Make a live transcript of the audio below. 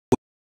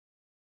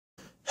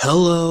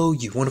Hello,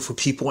 you wonderful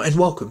people, and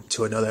welcome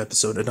to another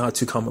episode of Not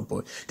Too Comic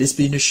Book. This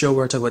being a show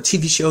where I talk about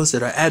TV shows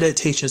that are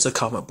adaptations of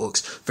comic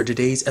books. For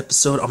today's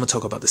episode, I'm going to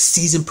talk about the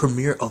season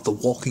premiere of The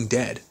Walking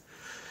Dead.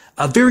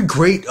 A very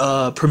great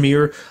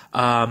premiere.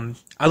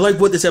 I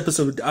like what this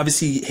episode,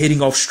 obviously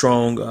hitting off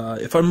strong.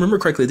 If I remember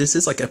correctly, this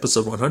is like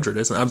episode 100,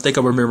 isn't it? I think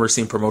I remember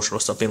seeing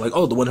promotional stuff being like,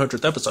 oh, the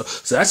 100th episode.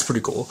 So that's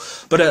pretty cool.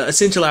 But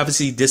essentially,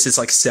 obviously, this is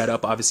like set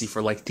up, obviously,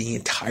 for like the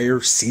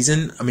entire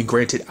season. I mean,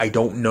 granted, I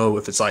don't know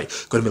if it's like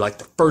going to be like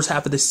the first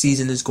half of the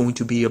season is going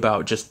to be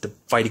about just the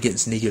fight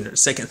against Negan in a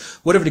second.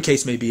 Whatever the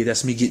case may be,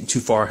 that's me getting too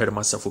far ahead of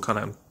myself. We'll kind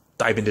of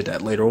dive into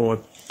that later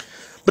on.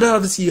 But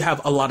obviously, you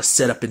have a lot of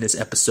setup in this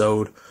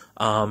episode.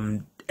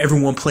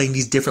 Everyone playing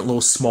these different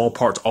little small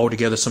parts all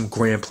together, some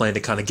grand plan to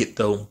kind of get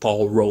the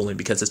ball rolling,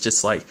 because it's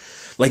just like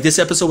this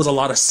episode was a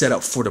lot of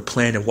setup for the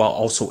plan and while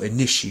also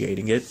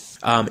initiating it.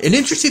 An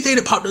interesting thing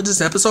that popped up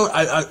this episode,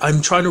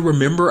 I'm trying to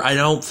remember, I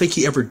don't think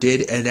he ever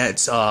did, and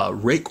that's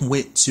Rick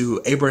went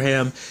to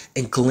Abraham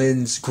and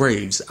Glenn's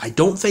graves. I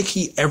don't think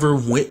he ever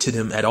went to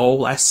them at all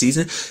last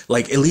season,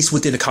 like at least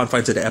within the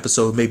confines of the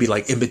episode, maybe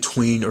like in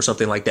between or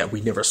something like that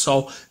we never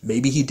saw.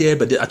 Maybe he did,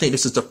 but I think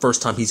this is the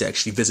first time he's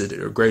actually visited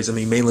their graves. I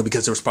mean, mainly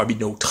because there was probably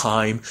no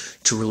time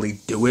to really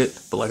do it,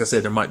 but like I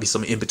said, there might be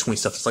some in-between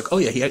stuff. It's like, oh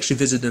yeah, he actually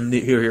visited them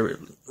here,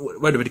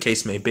 whatever the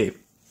case may be.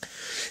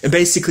 And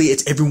basically,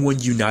 it's everyone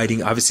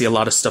uniting. Obviously, a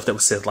lot of stuff that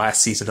was said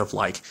last season of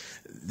like,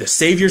 the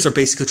saviors are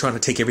basically trying to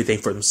take everything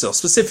for themselves,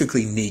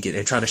 specifically Negan,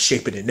 and trying to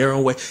shape it in their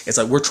own way. It's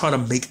like, we're trying to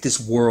make this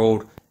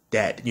world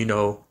that,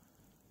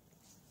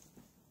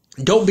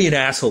 don't be an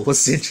asshole,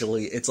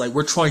 essentially. It's like,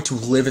 we're trying to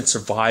live and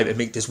survive and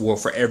make this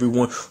world for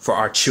everyone, for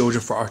our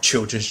children, for our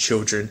children's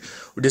children.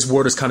 This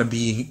world is kind of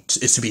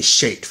is to be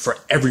shaped for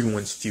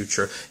everyone's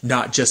future,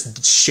 not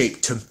just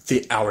shaped to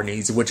fit our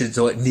needs, which is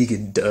what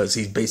Negan does.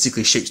 He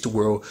basically shapes the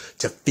world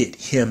to fit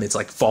him. It's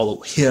like,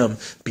 follow him,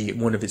 be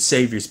one of his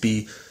saviors,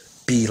 be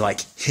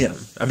like him.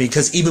 I mean,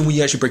 because even when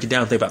you actually break it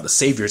down and think about the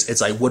saviors, it's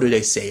like, what do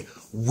they say?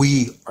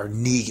 We are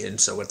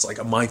Negan. So it's like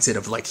a mindset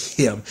of like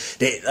him.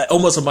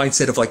 Almost a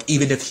mindset of like,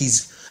 even if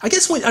he's, I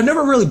guess I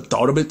never really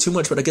thought of it too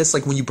much, but I guess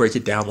like when you break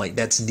it down, like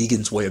that's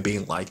Negan's way of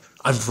being like,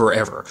 I'm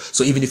forever.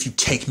 So even if you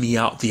take me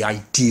out, the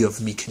idea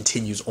of me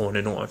continues on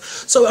and on.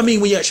 So, I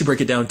mean, when you actually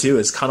break it down too,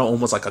 it's kind of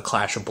almost like a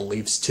clash of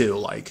beliefs too.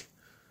 Like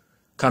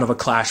kind of a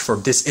clash for,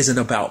 this isn't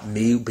about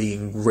me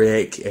being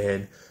Rick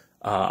and,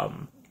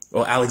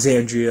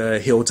 Alexandria,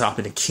 Hilltop,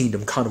 and the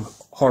Kingdom, kind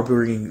of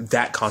harboring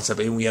that concept,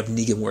 and we have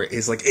Negan where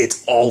it's like,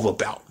 it's all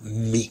about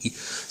me.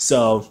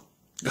 So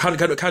kind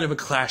of a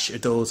clash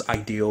of those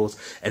ideals,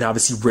 and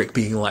obviously Rick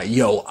being like,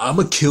 yo, I'm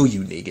gonna kill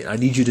you, Negan. I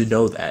need you to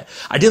know that.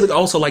 I did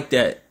also like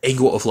that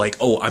angle of like,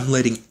 oh, I'm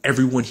letting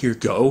everyone here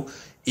go,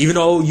 even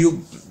though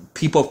you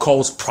people have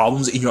caused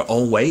problems in your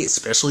own way,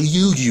 especially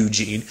you,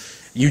 Eugene.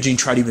 Eugene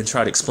tried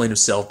to explain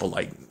himself, but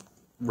like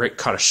Rick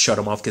kind of shut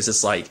him off, because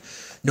it's like,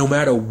 no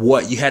matter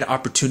what, you had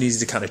opportunities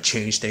to kind of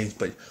change things.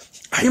 But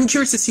I am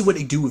curious to see what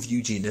they do with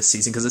Eugene this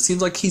season, because it seems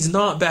like he's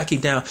not backing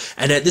down.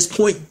 And at this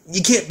point,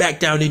 you can't back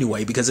down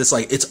anyway, because it's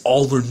like, it's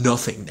all or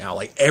nothing now.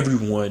 Like,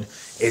 everyone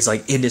is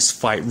like in this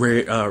fight,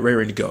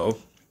 raring to go.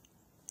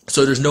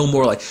 So there's no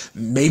more like,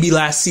 maybe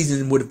last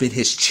season would have been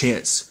his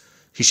chance.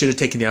 He should have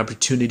taken the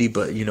opportunity,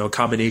 but, a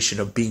combination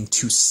of being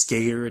too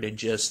scared and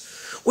just,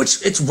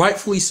 which it's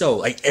rightfully so.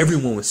 Like,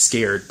 everyone was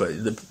scared,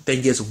 but the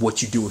thing is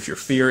what you do with your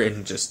fear, and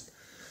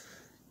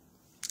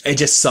it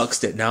just sucks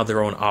that now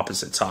they're on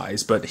opposite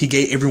sides. But he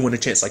gave everyone a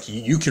chance. Like,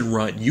 you can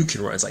run.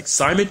 It's like,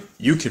 Simon,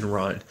 you can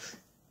run.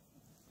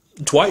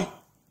 Dwight,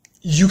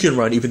 you can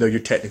run, even though you're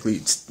technically,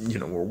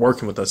 we're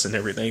working with us and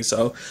everything.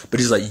 So,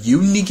 but he's like, you,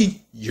 Negan,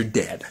 you're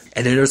dead.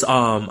 And then there's,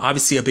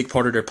 obviously a big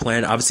part of their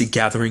plan, obviously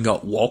gathering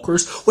up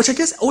walkers, which I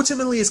guess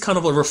ultimately is kind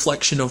of a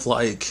reflection of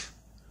like,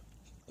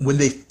 when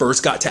they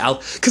first got to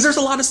because there's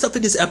a lot of stuff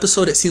in this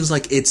episode that seems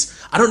like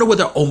I don't know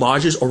whether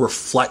homages or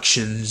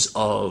reflections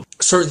of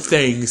certain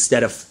things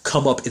that have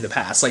come up in the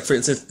past. Like, for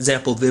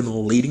example,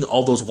 them leading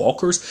all those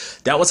walkers.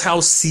 That was how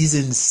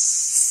season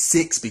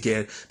 6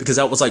 began, because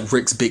that was like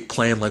Rick's big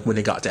plan, like when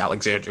they got to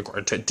Alexandria.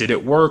 Did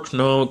it work?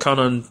 No,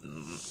 the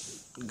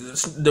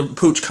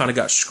pooch kind of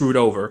got screwed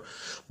over.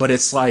 But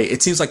it's like,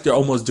 it seems like they're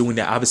almost doing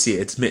that. Obviously,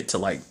 it's meant to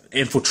like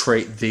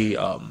infiltrate the,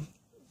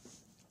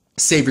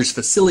 Savior's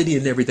facility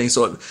and everything,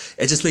 so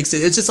it just makes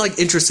it's just like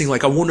interesting.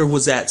 Like, I wonder,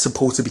 was that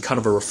supposed to be kind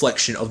of a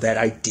reflection of that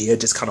idea,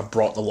 just kind of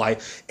brought to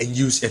life and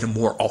used in a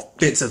more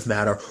offensive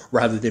manner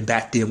rather than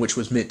back then, which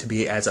was meant to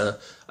be as a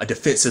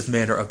defensive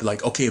manner of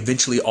like, okay,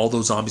 eventually all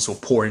those zombies will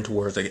pour in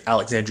towards like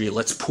Alexandria,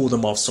 let's pull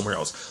them off somewhere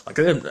else. Like,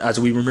 as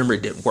we remember,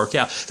 it didn't work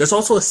out. There's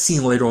also a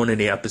scene later on in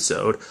the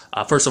episode,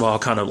 first of all, I'll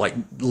kind of like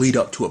lead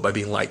up to it by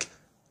being like,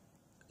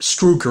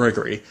 screw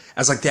Gregory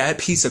as like that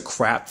piece of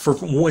crap for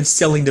one,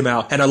 selling them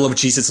out. And I love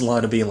Jesus'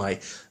 line of being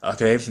like,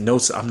 okay, no,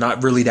 I'm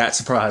not really that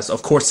surprised.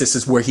 Of course, this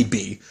is where he'd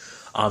be,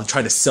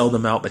 trying to sell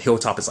them out. But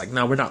Hilltop is like,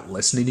 no, we're not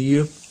listening to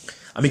you.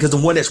 I mean, because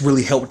the one that's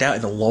really helped out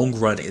in the long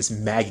run is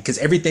Maggie, because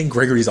everything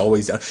Gregory's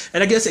always done.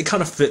 And I guess it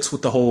kind of fits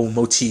with the whole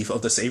motif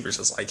of the Saviors.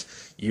 It's like,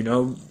 you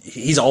know,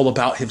 he's all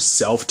about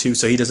himself too,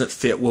 so he doesn't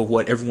fit with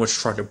what everyone's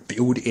trying to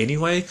build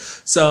anyway.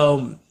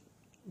 So,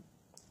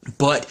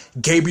 but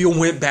Gabriel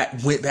went back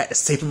to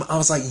save him. I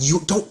was like,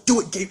 you don't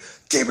do it,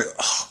 Gabriel.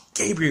 Oh,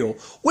 Gabriel.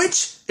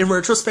 Which, in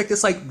retrospect,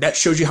 it's like, that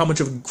shows you how much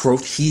of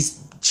growth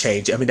he's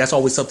changed. I mean, that's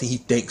always something he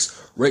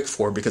thanks Rick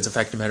for, because the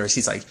fact of the matter is,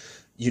 he's like,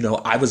 you know,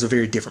 I was a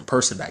very different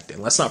person back then.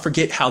 Let's not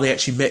forget how they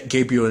actually met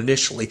Gabriel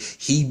initially.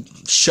 He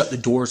shut the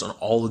doors on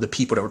all of the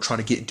people that were trying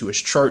to get into his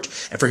church.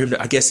 And for him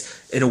to, I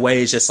guess, in a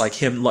way, it's just like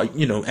him, like,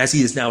 you know, as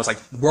he is now, it's like,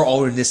 we're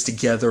all in this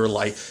together.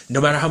 Like, no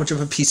matter how much of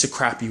a piece of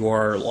crap you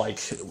are, like,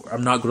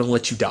 I'm not going to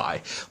let you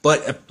die.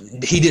 But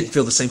he didn't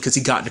feel the same, because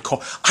he got in the car.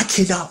 I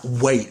cannot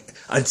wait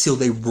until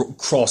they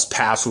crossed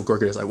paths with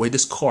Gregory. It's like, wait,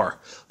 this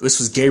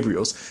was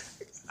Gabriel's.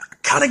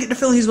 Kind of get the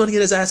feeling he's going to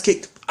get his ass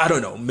kicked. I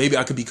don't know. Maybe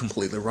I could be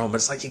completely wrong, but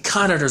it's like, you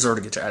kind of deserve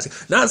to get your ass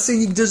kicked. Not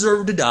saying you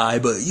deserve to die,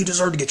 but you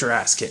deserve to get your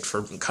ass kicked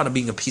for kind of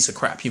being a piece of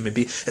crap human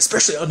being,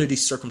 especially under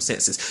these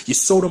circumstances. You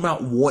sold them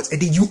out once,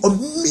 and then you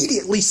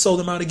immediately sold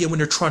them out again when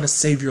they're trying to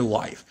save your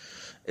life.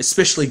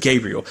 Especially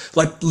Gabriel.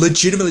 Like,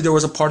 legitimately, there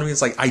was a part of me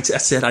that's like, I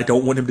said I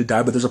don't want him to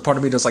die, but there's a part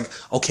of me that's like,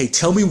 okay,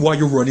 tell me why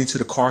you're running to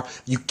the car,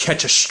 you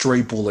catch a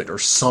stray bullet or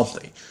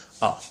something.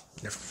 Oh,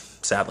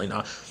 sadly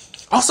not.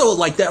 Also,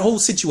 like, that whole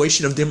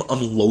situation of them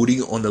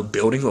unloading on the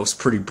building was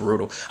pretty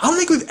brutal. I don't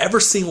think we've ever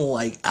seen,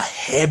 like, a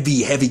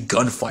heavy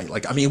gunfight.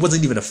 Like, I mean, it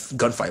wasn't even a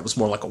gunfight. It was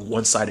more like a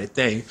one-sided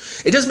thing.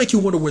 It does make you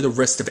wonder where the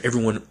rest of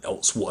everyone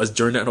else was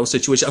during that whole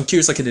situation. I'm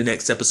curious, like, in the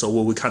next episode,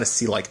 will we kind of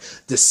see, like,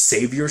 the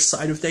savior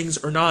side of things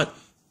or not?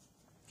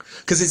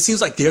 Because it seems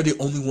like they're the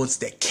only ones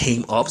that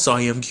came up. So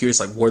I am curious,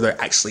 like, were there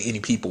actually any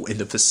people in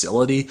the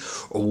facility,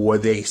 or were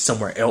they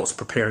somewhere else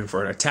preparing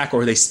for an attack,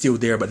 or are they still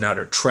there but now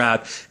they're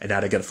trapped and now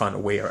they got to find a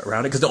way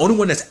around it? Because the only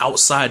one that's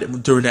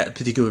outside during that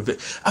particular event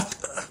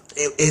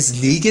is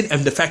Negan,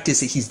 and the fact is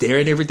that he's there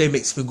and everything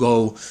makes me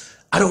go,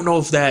 I don't know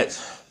if that,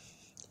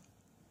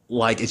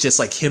 like, it's just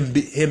like him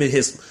and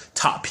his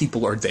top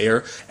people are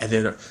there, and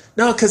then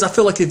no, because I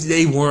feel like if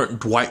they weren't,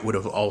 Dwight would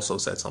have also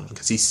said something,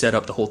 because he set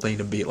up the whole thing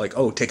to be like,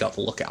 oh, take out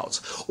the lookouts.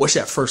 Which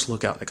that first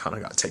lookout that kind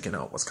of got taken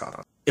out was kind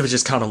of, it was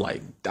just kind of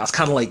like, that's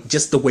kind of like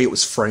just the way it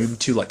was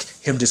framed too, like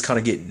him just kind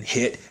of getting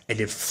hit and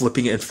then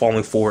flipping it and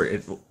falling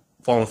forward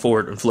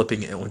and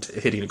flipping it and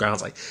hitting the ground.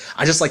 It's like,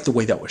 I just like the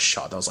way that was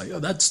shot. I was like, oh,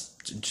 that's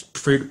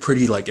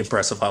pretty like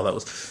impressive how that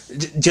was.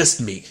 Just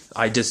me.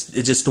 It's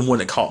just the one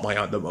that caught my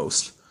eye the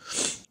most.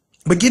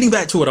 But getting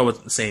back to what I was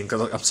saying,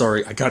 because I'm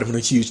sorry, I got him on a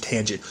huge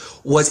tangent,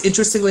 was,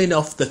 interestingly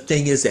enough, the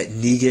thing is that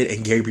Negan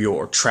and Gabriel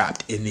are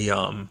trapped in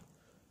the,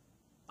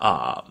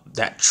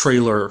 that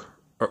trailer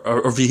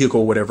or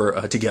vehicle or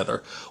whatever,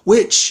 together,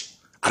 which,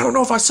 I don't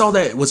know if I saw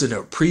that, was it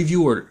a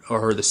preview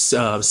or the,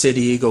 San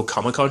Diego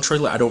Comic-Con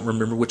trailer? I don't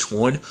remember which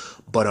one,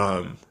 but,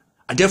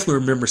 I definitely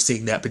remember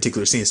seeing that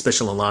particular scene,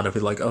 especially in the line of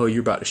it, like, oh,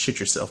 you're about to shit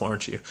yourself,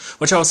 aren't you?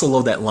 Which I also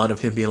love that line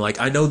of him being like,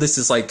 I know this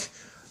is like,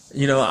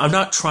 you know, I'm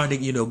not trying to,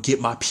 you know,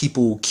 get my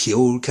people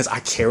killed because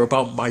I care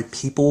about my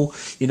people,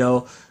 you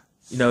know,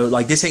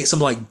 like, this ain't some,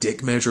 like,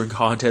 dick measuring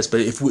contest, but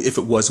if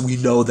it was, we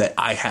know that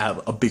I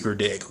have a bigger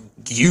dick.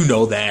 You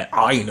know that.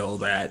 I know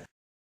that.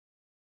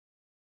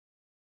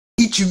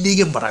 I hate you,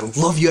 Negan, but I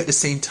love you at the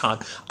same time.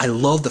 I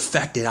love the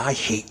fact that I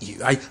hate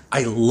you.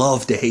 I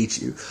love to hate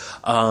you.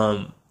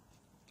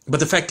 But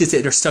the fact is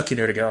that they're stuck in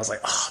there together. I was like,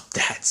 oh,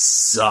 that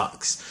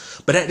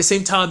sucks. But at the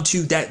same time,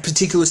 too, that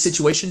particular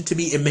situation, to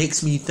me, it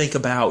makes me think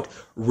about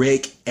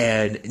Rick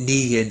and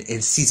Negan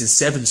in season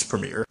 7's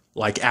premiere.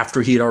 Like,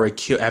 after he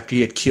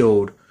had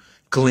killed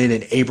Glenn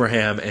and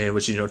Abraham, and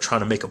was, you know, trying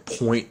to make a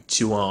point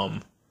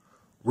to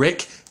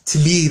Rick. To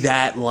me,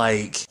 that,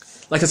 like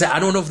I said, I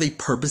don't know if they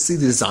purposely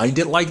designed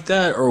it like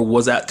that, or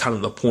was that kind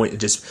of the point of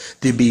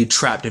just them being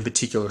trapped, in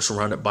particular,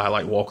 surrounded by,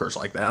 like, walkers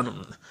like that.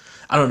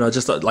 I don't know,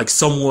 just like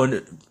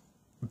someone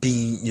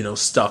being, you know,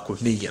 stuck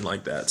with Negan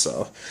like that.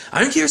 So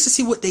I'm curious to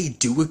see what they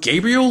do with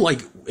Gabriel,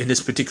 like, in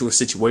this particular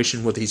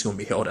situation, whether he's going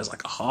to be held as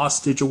like a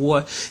hostage or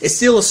what. It's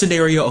still a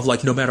scenario of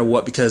like, no matter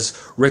what, because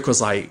Rick was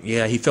like,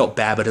 yeah, he felt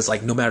bad, but it's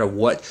like, no matter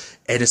what.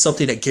 And it's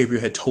something that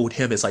Gabriel had told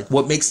him. It's like,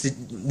 what makes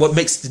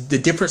the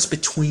difference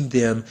between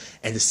them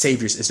and the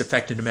Saviors is the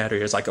fact of the matter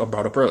is, like I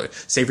brought up earlier,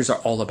 Saviors are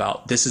all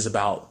about, this is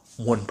about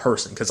one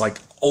person, because like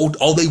all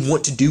they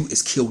want to do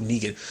is kill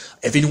Negan.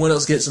 If anyone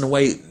else gets in the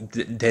way,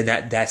 then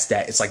that's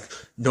that. It's like,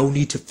 no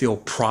need to feel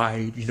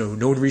pride, you know,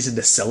 no reason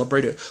to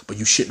celebrate it, but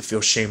you shouldn't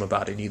feel shame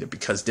about it either,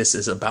 because this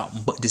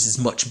is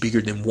much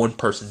bigger than one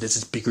person. This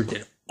is bigger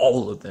than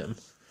all of them.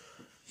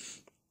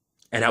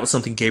 And that was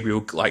something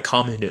Gabriel, like,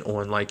 commented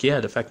on, like, yeah,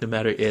 the fact of the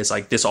matter is,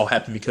 like, this all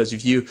happened because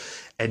of you.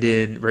 And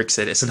then Rick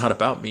said, it's not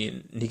about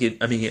me.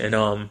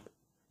 And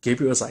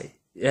Gabriel was like,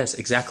 yes,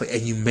 exactly.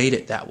 And you made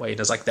it that way. And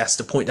it's like, that's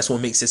the point. That's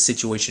what makes this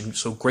situation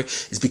so great,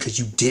 is because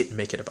you didn't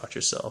make it about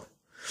yourself.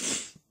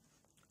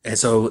 And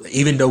so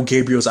even though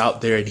Gabriel's out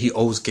there and he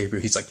owes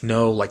Gabriel, he's like,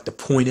 no, like, the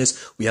point is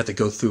we have to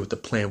go through with the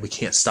plan. We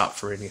can't stop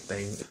for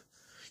anything.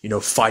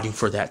 fighting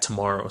for that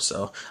tomorrow.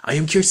 So I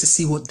am curious to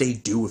see what they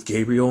do with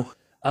Gabriel.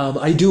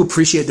 I do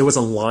appreciate there was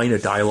a line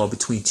of dialogue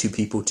between two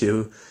people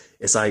too.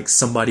 It's like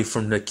somebody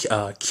from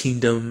the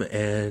kingdom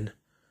and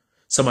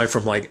somebody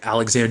from like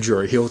Alexandria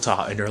or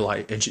Hilltop, and they're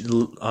like, and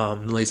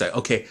Lily's like,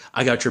 okay,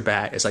 I got your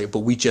back. It's like, but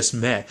we just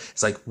met.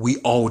 It's like, we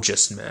all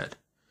just met.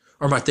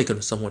 Or am I thinking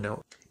of someone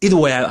else? Either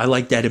way, I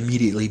like that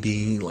immediately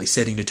being like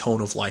setting the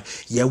tone of like,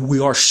 yeah, we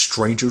are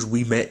strangers.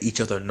 We met each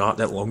other not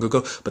that long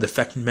ago, but the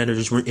fact of the matter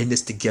is we're in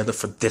this together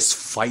for this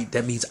fight.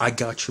 That means I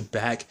got your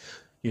back,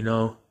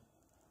 You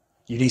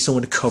need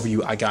someone to cover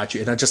you. I got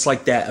you. And I just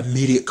like that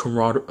immediate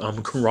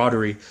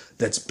camaraderie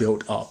that's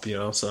built up,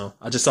 So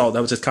I just thought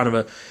that was just kind of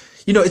a,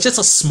 it's just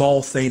a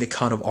small thing to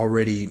kind of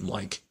already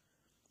like,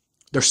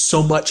 there's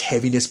so much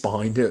heaviness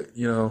behind it,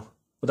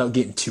 without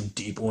getting too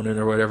deep on it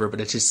or whatever. But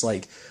it's just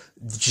like,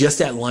 just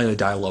that line of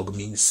dialogue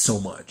means so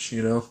much,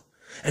 And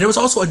there was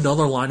also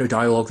another line of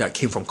dialogue that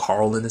came from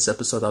Carl in this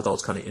episode that I thought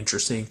was kind of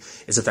interesting.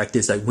 Is the fact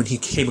is that when he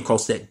came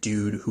across that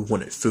dude who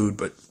wanted food,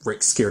 but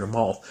Rick scared him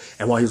off.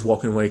 And while he was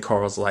walking away,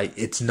 Carl's like,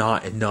 it's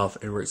not enough.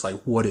 And Rick's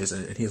like, what is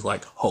it? And he's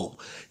like, hope.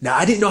 Now,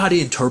 I didn't know how to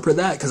interpret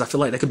that because I feel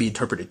like that could be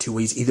interpreted two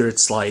ways. Either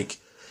it's like,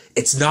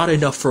 it's not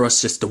enough for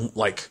us just to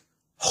like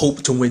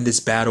hope to win this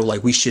battle.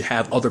 Like we should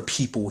have other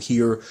people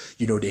here,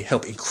 to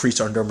help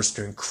increase our numbers,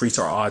 to increase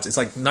our odds. It's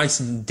like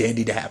nice and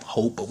dandy to have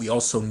hope, but we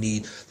also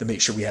need to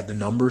make sure we have the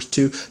numbers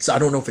too. So I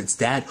don't know if it's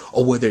that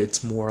or whether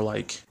it's more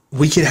like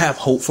we can have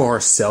hope for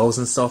ourselves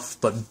and stuff,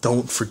 but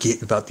don't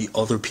forget about the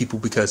other people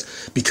because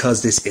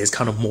this is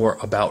kind of more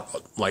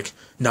about like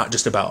not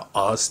just about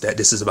us, that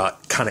this is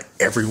about kind of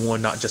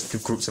everyone, not just the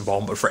groups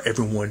involved, but for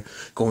everyone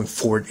going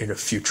forward in the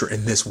future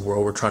in this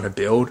world we're trying to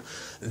build,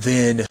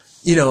 then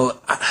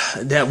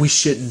that we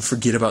shouldn't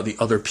forget about the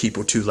other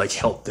people to like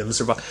help them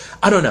survive.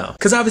 I don't know.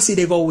 Because obviously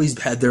they've always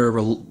had their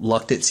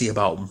reluctancy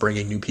about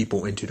bringing new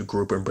people into the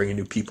group and bringing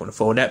new people in the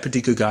fold. And that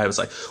particular guy was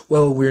like,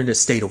 well, we're in a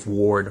state of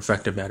war. And the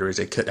fact of the matter is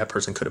that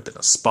person could have been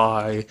a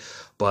spy.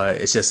 But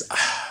it's just,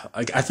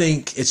 like, I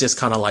think it's just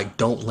kind of like,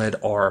 don't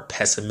let our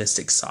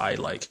pessimistic side,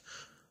 like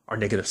our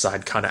negative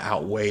side kind of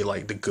outweigh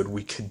like the good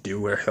we could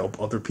do or help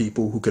other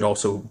people who could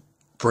also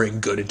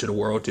bring good into the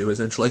world too,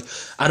 essentially.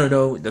 I don't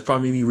know. That's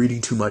probably me reading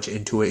too much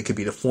into it. It could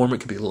be the former, it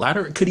could be the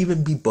latter, it could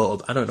even be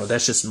both. I don't know.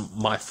 That's just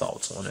my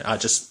thoughts on it.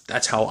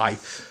 That's how I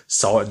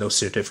saw it in those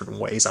two different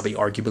ways. I mean,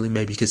 arguably,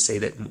 maybe you could say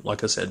that,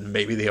 like I said,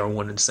 maybe they are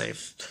one and the same.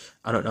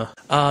 I don't know.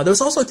 There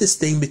was also like this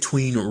thing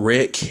between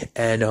Rick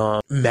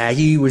and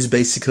Maggie was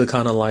basically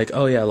kind of like,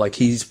 oh yeah, like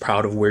he's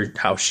proud of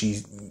how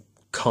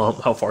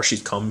far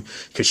she's come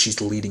because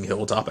she's leading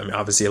Hilltop. I mean,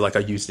 obviously, like I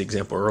used the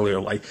example earlier,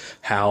 like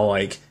how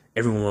like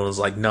everyone was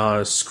like,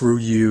 nah, screw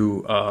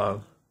you,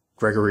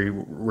 Gregory,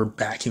 we're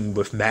backing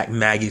with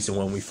Maggie's the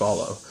one we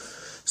follow.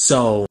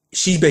 So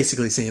she's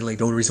basically saying like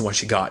the only reason why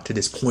she got to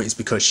this point is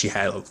because she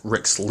had like,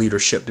 Rick's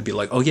leadership to be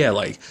like, oh yeah,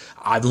 like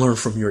I've learned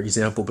from your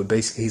example, but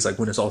basically he's like,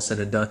 when it's all said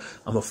and done,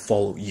 I'm gonna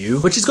follow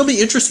you. Which is gonna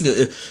be interesting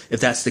if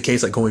that's the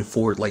case, like going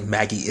forward, like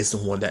Maggie is the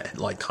one that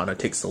like kind of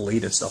takes the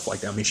lead and stuff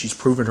like that. I mean, she's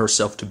proven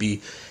herself to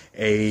be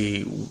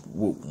a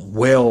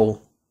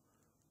well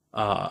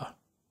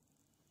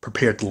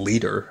prepared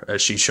leader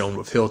as she's shown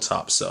with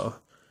Hilltop. So,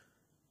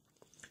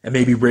 and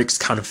maybe Rick's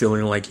kind of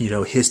feeling like,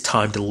 his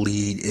time to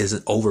lead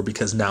isn't over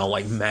because now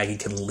like Maggie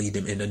can lead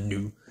him in a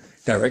new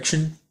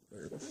direction,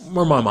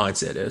 where my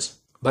mindset is.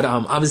 But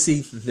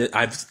obviously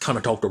I've kind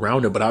of talked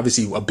around it, but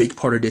obviously a big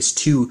part of this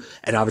too,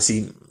 and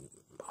obviously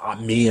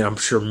me and I'm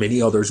sure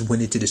many others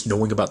went into this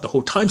knowing about the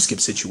whole time skip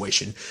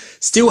situation.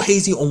 Still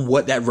hazy on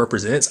what that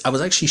represents. I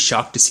was actually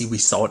shocked to see we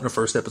saw it in the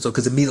first episode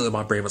because immediately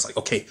my brain was like,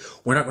 okay,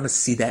 we're not going to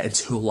see that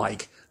until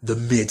like the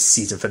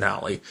mid-season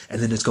finale.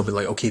 And then it's going to be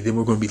like, okay, then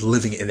we're going to be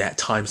living in that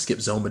time skip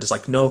zone. But it's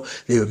like, no,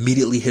 they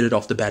immediately hit it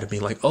off the bat of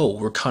being like, oh,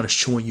 we're kind of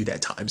showing you that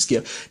time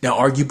skip. Now,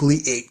 arguably,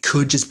 it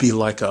could just be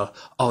like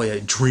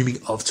dreaming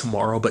of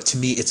tomorrow. But to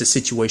me, it's a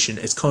situation.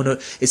 It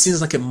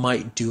seems like it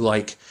might do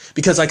like,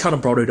 because I kind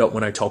of brought it up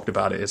when I talked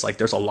about it. It's like,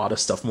 there's a lot of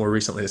stuff more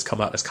recently that's come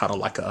out that's kind of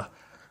like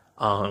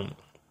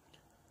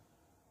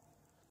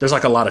there's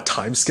like a lot of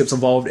time skips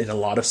involved in a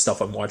lot of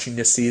stuff I'm watching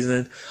this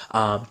season.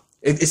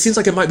 It seems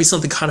like it might be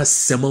something kind of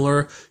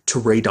similar to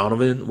Ray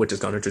Donovan, which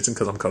is kind of interesting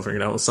because I'm covering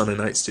it out on Sunday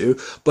nights too.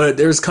 But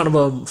there's kind of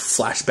a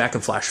flashback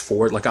and flash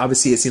forward. Like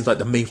obviously, it seems like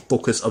the main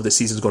focus of the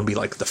season is going to be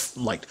like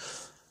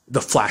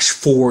the flash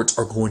forwards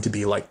are going to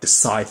be like the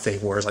side thing,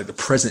 whereas like the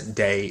present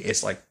day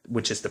is like,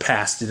 which is the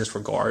past in this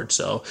regard.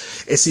 So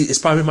it's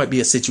probably might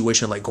be a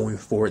situation like going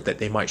forward that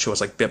they might show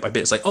us like bit by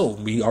bit. It's like, oh,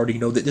 we already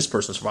know that this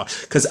person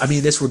survived. Because I mean,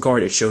 in this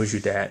regard, it shows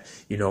you that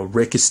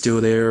Rick is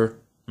still there.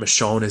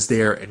 Michonne is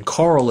there and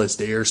Carl is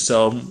there,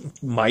 so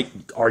might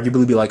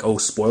arguably be like, oh,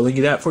 spoiling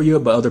you that for you,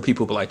 but other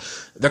people be like,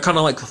 they're kind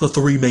of like the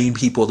three main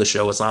people of the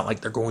show. It's not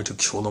like they're going to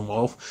kill them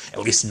off, at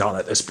least not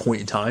at this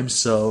point in time.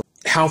 So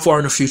how far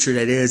in the future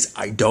that is,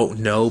 I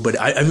don't know, but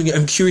I mean,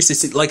 I'm curious to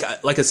see, like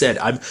I said,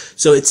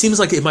 so it seems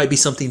like it might be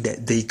something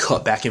that they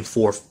cut back and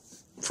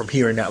forth from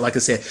here and now. Like I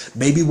said,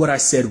 maybe what I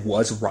said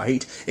was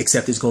right,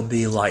 except it's going to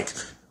be like,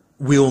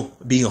 will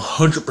be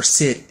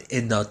 100%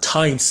 in the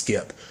time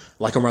skip,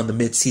 like around the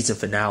mid-season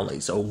finale.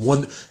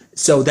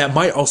 So that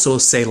might also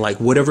say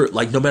like whatever,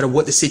 like no matter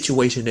what the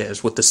situation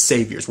is with the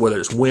Saviors, whether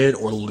it's win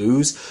or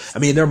lose, I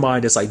mean, in their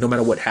mind, it's like no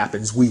matter what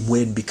happens, we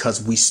win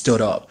because we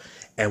stood up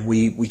and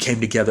we came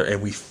together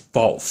and we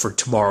fought for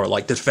tomorrow.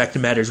 Like the fact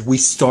of the matter is we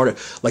started,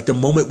 like the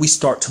moment we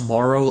start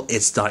tomorrow,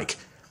 it's like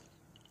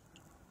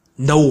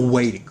no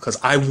waiting, because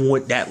I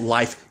want that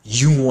life.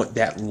 You want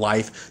that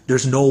life.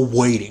 There's no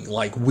waiting.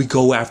 Like we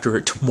go after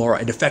it tomorrow.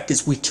 And the fact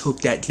is we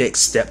took that next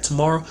step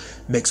tomorrow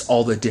makes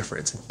all the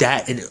difference.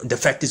 That, and the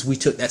fact is we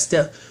took that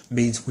step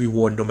means we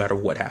won no matter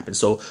what happens.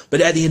 So, but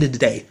at the end of the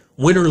day,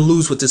 win or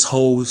lose with this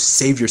whole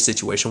Savior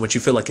situation, which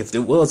you feel like if it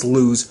was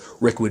lose,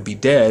 Rick would be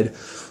dead.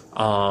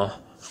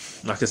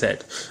 Like I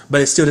said,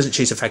 but it still doesn't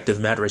change the fact of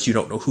the matter is you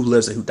don't know who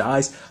lives and who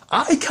dies.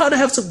 I kind of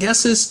have some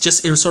guesses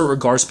just in certain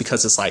regards,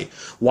 because it's like,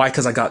 why?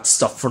 Because I got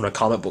stuff from the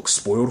comic book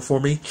spoiled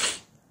for me.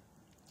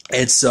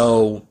 And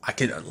so I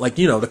can, like,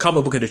 you know, the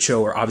comic book and the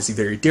show are obviously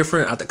very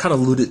different. I kind of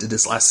alluded to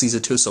this last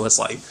season too. So it's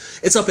like,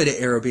 it's up in the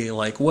air being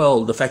like,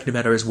 well, the fact of the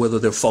matter is whether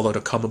they'll follow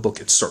the comic book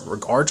in certain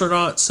regards or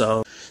not.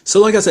 So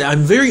like I said,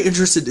 I'm very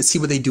interested to see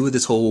what they do with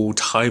this whole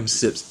time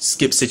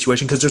skip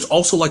situation. Cause there's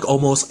also like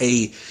almost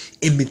a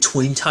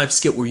in-between time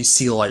skip where you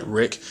see like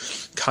Rick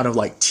kind of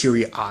like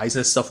teary eyes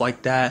and stuff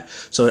like that.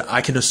 So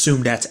I can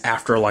assume that's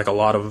after like a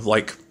lot of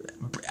like,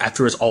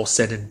 after it's all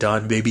said and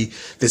done. Maybe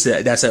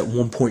that's at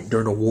one point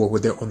during the war where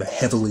they're on the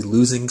heavily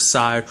losing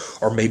side,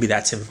 or maybe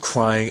that's him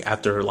crying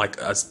after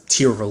like a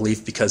tear of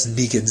relief because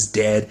Negan's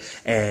dead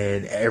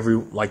and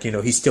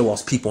he still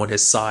lost people on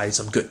his side,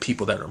 some good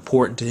people that are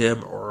important to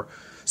him, or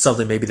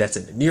something. Maybe that's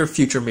in the near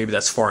future, maybe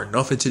that's far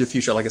enough into the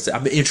future. Like I said,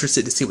 I'm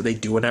interested to see what they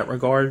do in that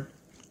regard.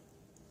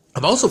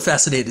 I'm also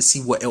fascinated to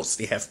see what else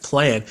they have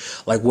planned,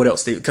 like what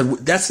else because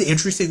that's the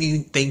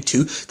interesting thing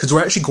too, because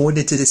we're actually going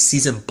into this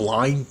season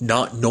blind,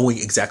 not knowing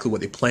exactly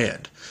what they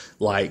planned.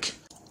 Like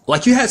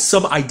you had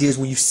some ideas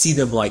when you see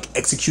them like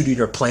executing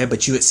their plan,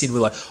 but you had seen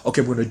like,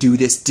 okay, we're going to do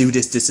this, and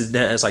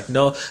that. And it's like,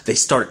 no, they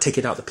start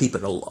taking out the people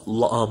in the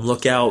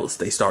lookouts.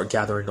 They start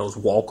gathering those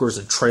walkers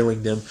and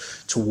trailing them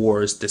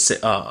towards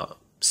the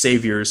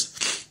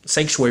Savior's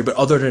sanctuary. But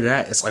other than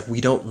that, it's like we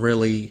don't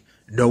really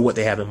know what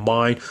they have in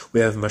mind.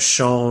 We have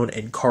Michonne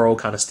and Carl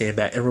kind of stand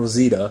back, and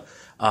Rosita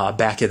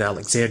back in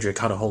Alexandria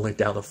kind of holding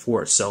down the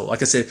fort. So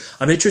like I said,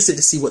 I'm interested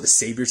to see what the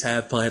Saviors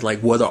have planned,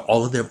 like whether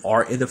all of them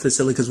are in the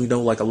facility, because we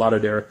know like a lot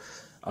of their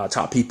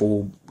top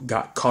people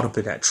got caught up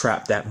in that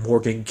trap that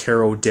Morgan,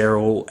 Carol,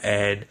 Daryl,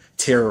 and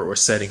Tara were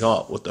setting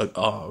up with the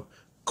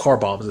car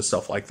bombs and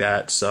stuff like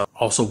that. So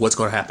also what's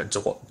going to happen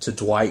to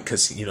Dwight,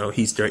 because you know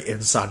he's their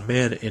inside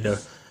man in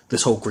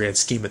this whole grand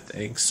scheme of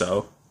things.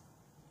 So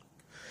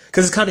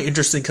because it's kind of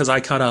interesting, because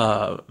I kind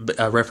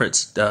of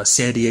referenced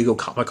San Diego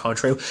Comic-Con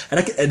trailer,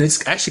 and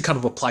it's actually kind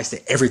of applies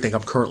to everything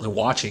I'm currently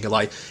watching.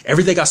 Like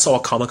everything I saw a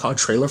Comic-Con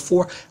trailer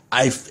for,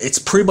 it's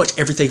pretty much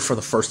everything for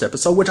the first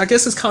episode, which I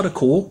guess is kind of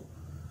cool.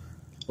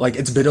 Like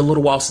it's been a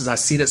little while since I've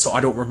seen it, so I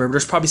don't remember.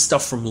 There's probably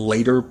stuff from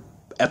later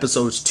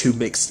episodes too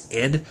mixed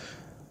in.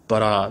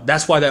 But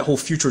that's why that whole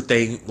future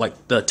thing,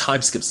 like the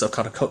time skip stuff,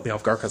 kind of caught me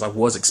off guard, because I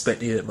was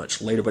expecting it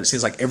much later. But it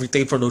seems like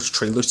everything from those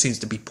trailers seems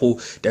to be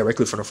pulled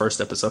directly from the first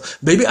episode.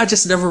 Maybe I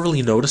just never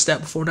really noticed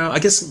that before now. I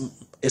guess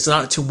it's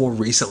not too more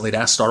recently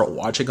that I started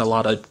watching a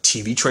lot of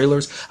TV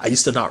trailers. I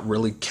used to not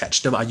really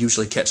catch them. I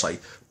usually catch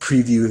like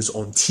previews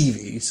on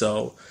TV.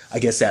 So I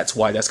guess that's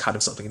why that's kind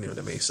of something new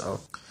to me. So.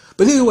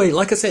 But either way,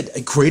 like I said,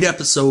 a great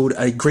episode,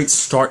 a great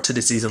start to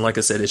the season. Like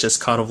I said, it's just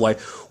kind of like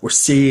we're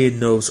seeing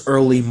those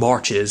early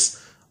marches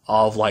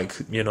of like,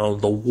 you know,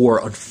 the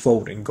war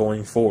unfolding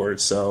going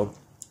forward. So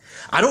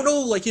I don't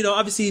know, like, you know,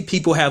 obviously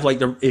people have like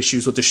their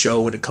issues with the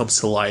show when it comes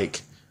to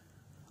like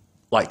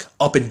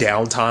up and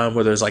down time,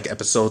 where there's like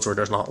episodes where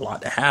there's not a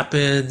lot that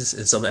happens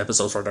and some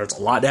episodes where there's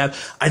a lot to happen.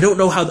 I don't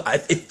know how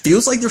it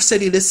feels like they're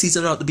setting this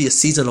season out to be a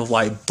season of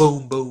like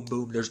boom, boom,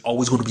 boom. There's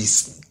always going to be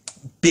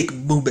big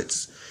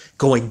movements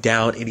going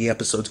down, any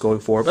episodes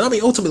going forward. But I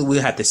mean, ultimately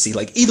we'll have to see,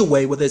 like either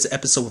way, whether it's an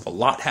episode with a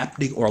lot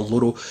happening or a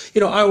little,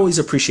 you know, I always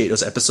appreciate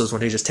those episodes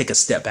when they just take a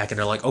step back and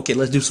they're like, okay,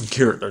 let's do some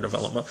character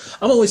development.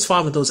 I'm always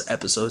fine with those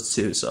episodes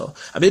too. So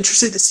I'm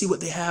interested to see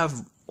what they have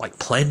like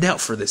planned out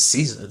for this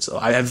season. So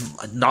I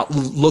have not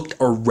looked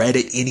or read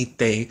at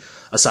anything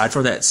aside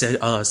from that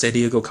San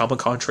Diego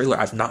Comic-Con trailer.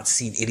 I've not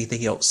seen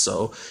anything else.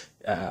 So,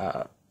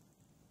 and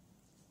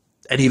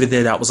even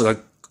then that was like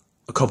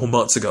a couple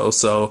months ago.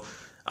 So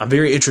I'm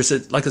very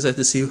interested, like I said,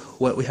 to see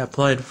what they have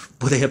planned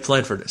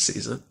for this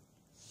season.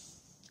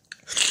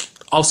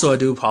 Also, I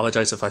do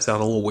apologize if I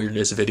sound a little weird in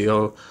this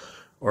video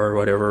or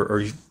whatever,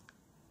 or you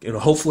know,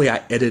 hopefully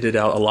I edited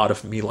out a lot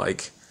of me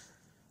like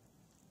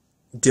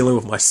dealing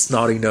with my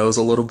snotty nose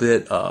a little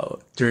bit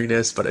during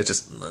this, but I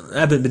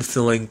haven't been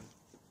feeling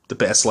the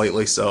best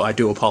lately, so I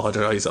do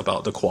apologize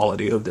about the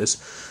quality of this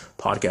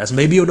podcast.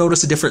 Maybe you'll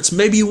notice a difference,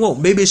 maybe you won't.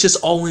 Maybe it's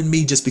just all in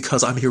me just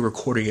because I'm here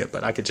recording it,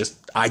 but I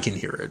can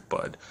hear it,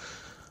 but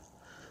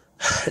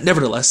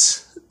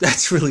nevertheless,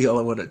 that's really all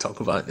I want to talk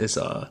about is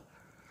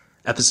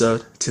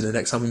episode. To the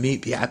next time we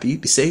meet, be happy,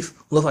 be safe,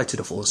 live life to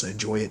the fullest, and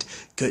enjoy it.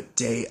 Good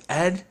day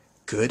and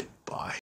goodbye.